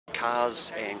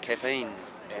Cars and Caffeine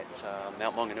at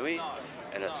Mount Maunganui,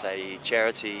 and it's a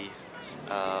charity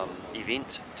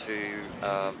event to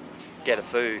gather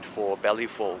food for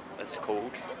Bellyful, it's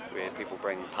called, where people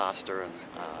bring pasta and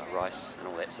rice and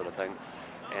all that sort of thing,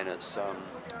 and it's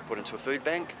put into a food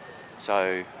bank.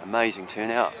 So amazing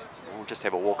turnout. We'll just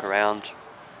have a walk around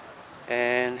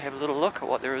and have a little look at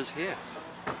what there is here.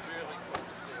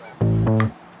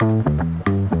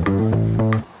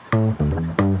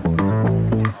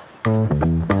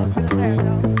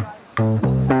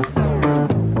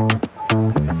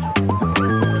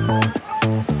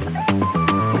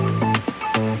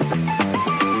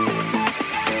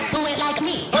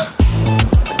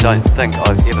 I don't think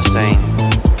I've ever seen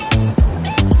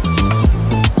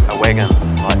a wagon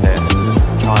like that.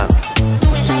 Triumph.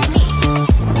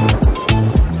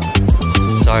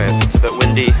 Sorry if it's a bit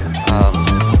windy.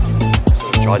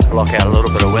 Sort of tried to block out a little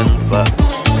bit of wind, but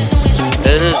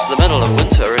it is the middle of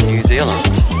winter in New Zealand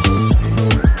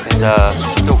and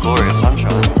still glorious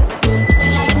sunshine.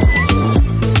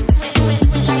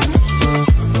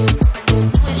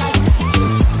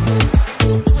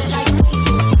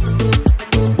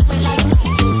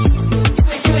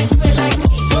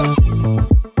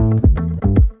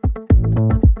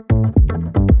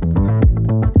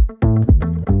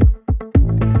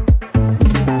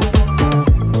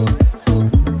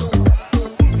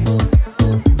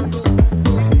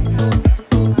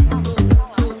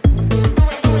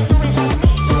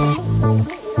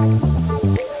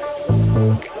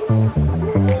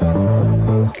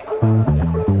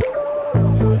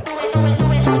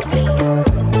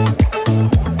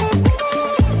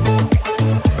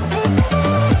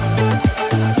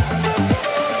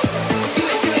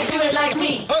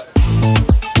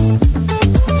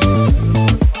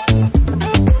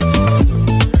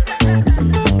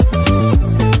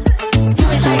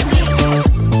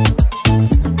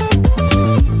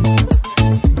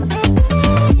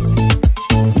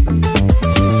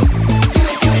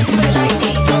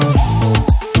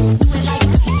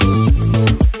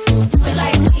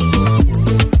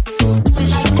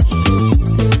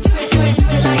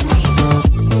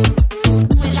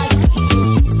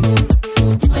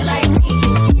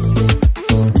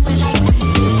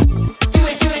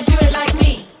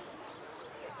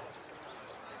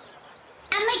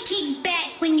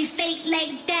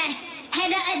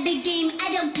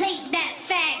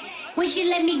 Once you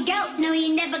let me go, no,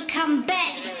 you never come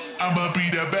back. I'ma be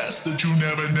the best that you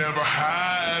never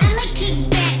had. I'ma kick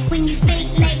back when you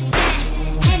fake like that.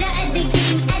 Head out of the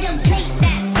game, I don't play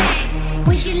that fact.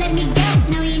 Once you let me go,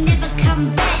 no, you never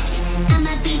come back.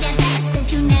 I'ma be the best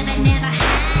that you never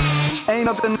had. Ain't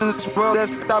nothing in this world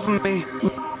that's stopping me.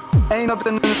 Ain't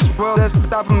nothing in this world that's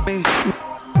stopping me.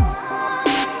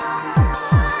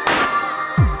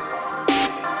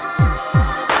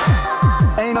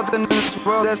 Ain't nothing in this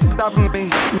world that's stopping me.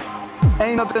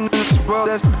 Ain't nothing in this world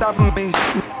that's stopping me.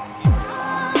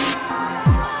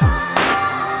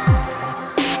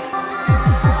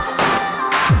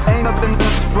 Ain't nothing in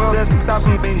this world that's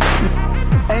stopping me.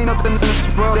 Ain't nothing in this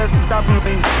world that's stopping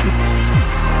me.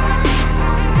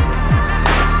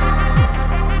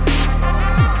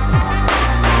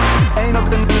 Ain't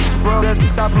nothing in this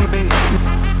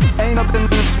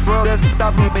world that's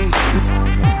stopping me.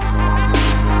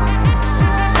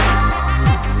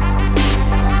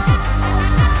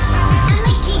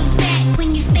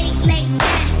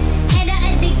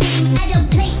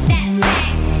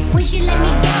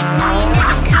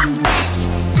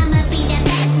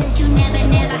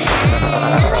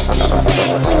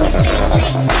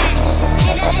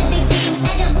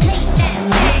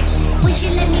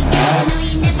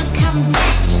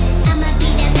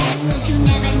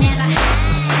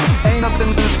 Ain't nothing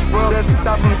in this world that's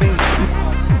stopping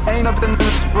me. Ain't nothing in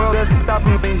this world that's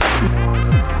stopping me.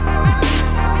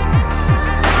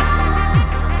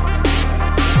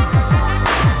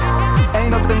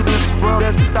 Ain't nothing in this world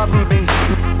that's stopping me.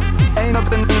 Ain't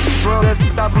nothing in this world that's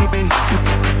stopping me.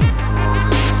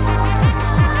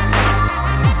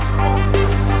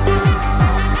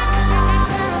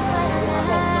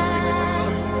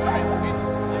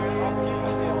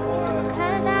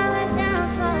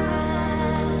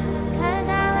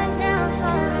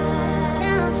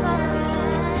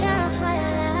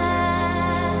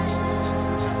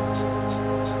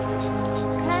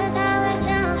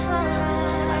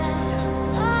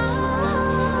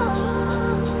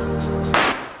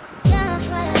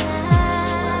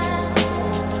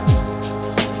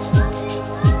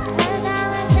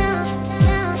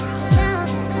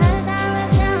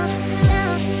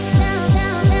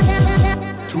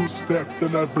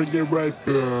 Then I bring it right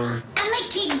back. I'ma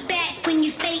kick back when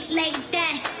you fake like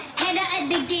that. Head out of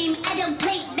the game. game, I don't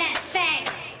play that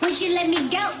fact. Once you let me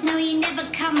go, no you never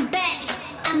come back.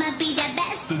 I'ma be the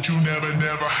best That you never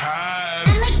had.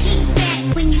 I'ma kick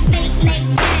back when you fake like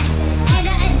that. Head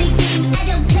out of the game, I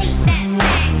don't play that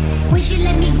fact. Once you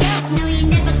let me go, no you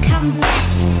never come back.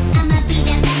 I'ma be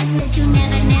the best that you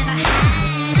never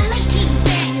had. I'ma kick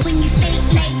back when you fake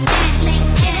like that.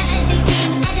 Head out of the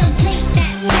game, I don't play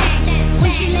that fact.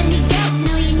 Once you let me go,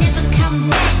 no you never come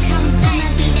back. I'ma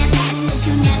be the best that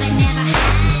you never had.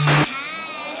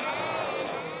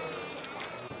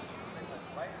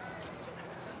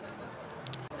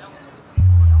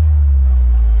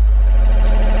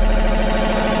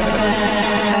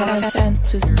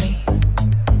 Dance with me.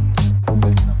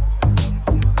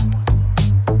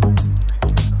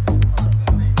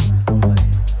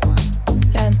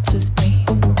 Dance with me. Dance with me.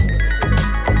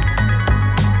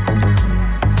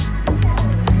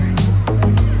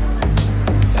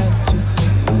 Dance with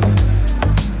me.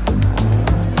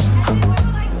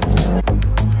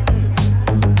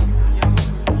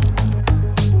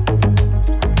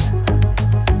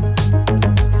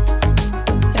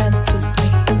 Dance with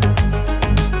me.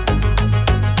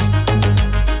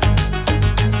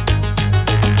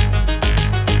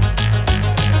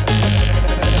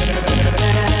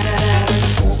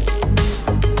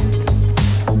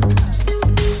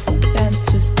 Dance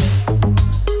with me.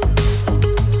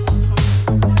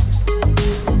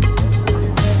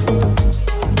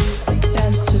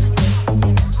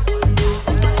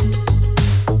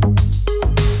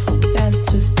 Dance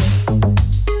with me.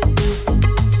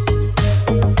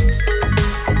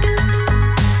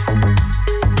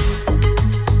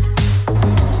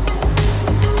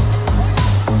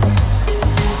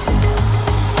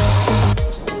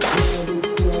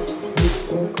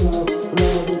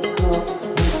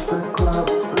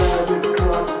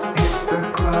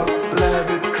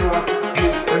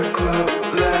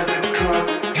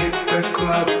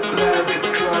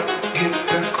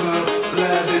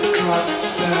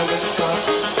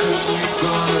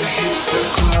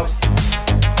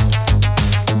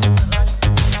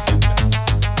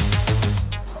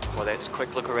 Well, that's a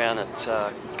quick look around at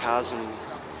cars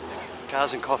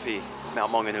and coffee,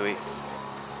 Mount Maunganui.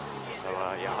 So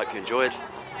yeah, I hope you enjoyed,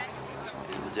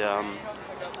 and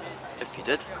if you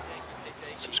did,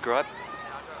 subscribe,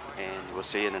 and we'll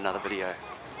see you in another video.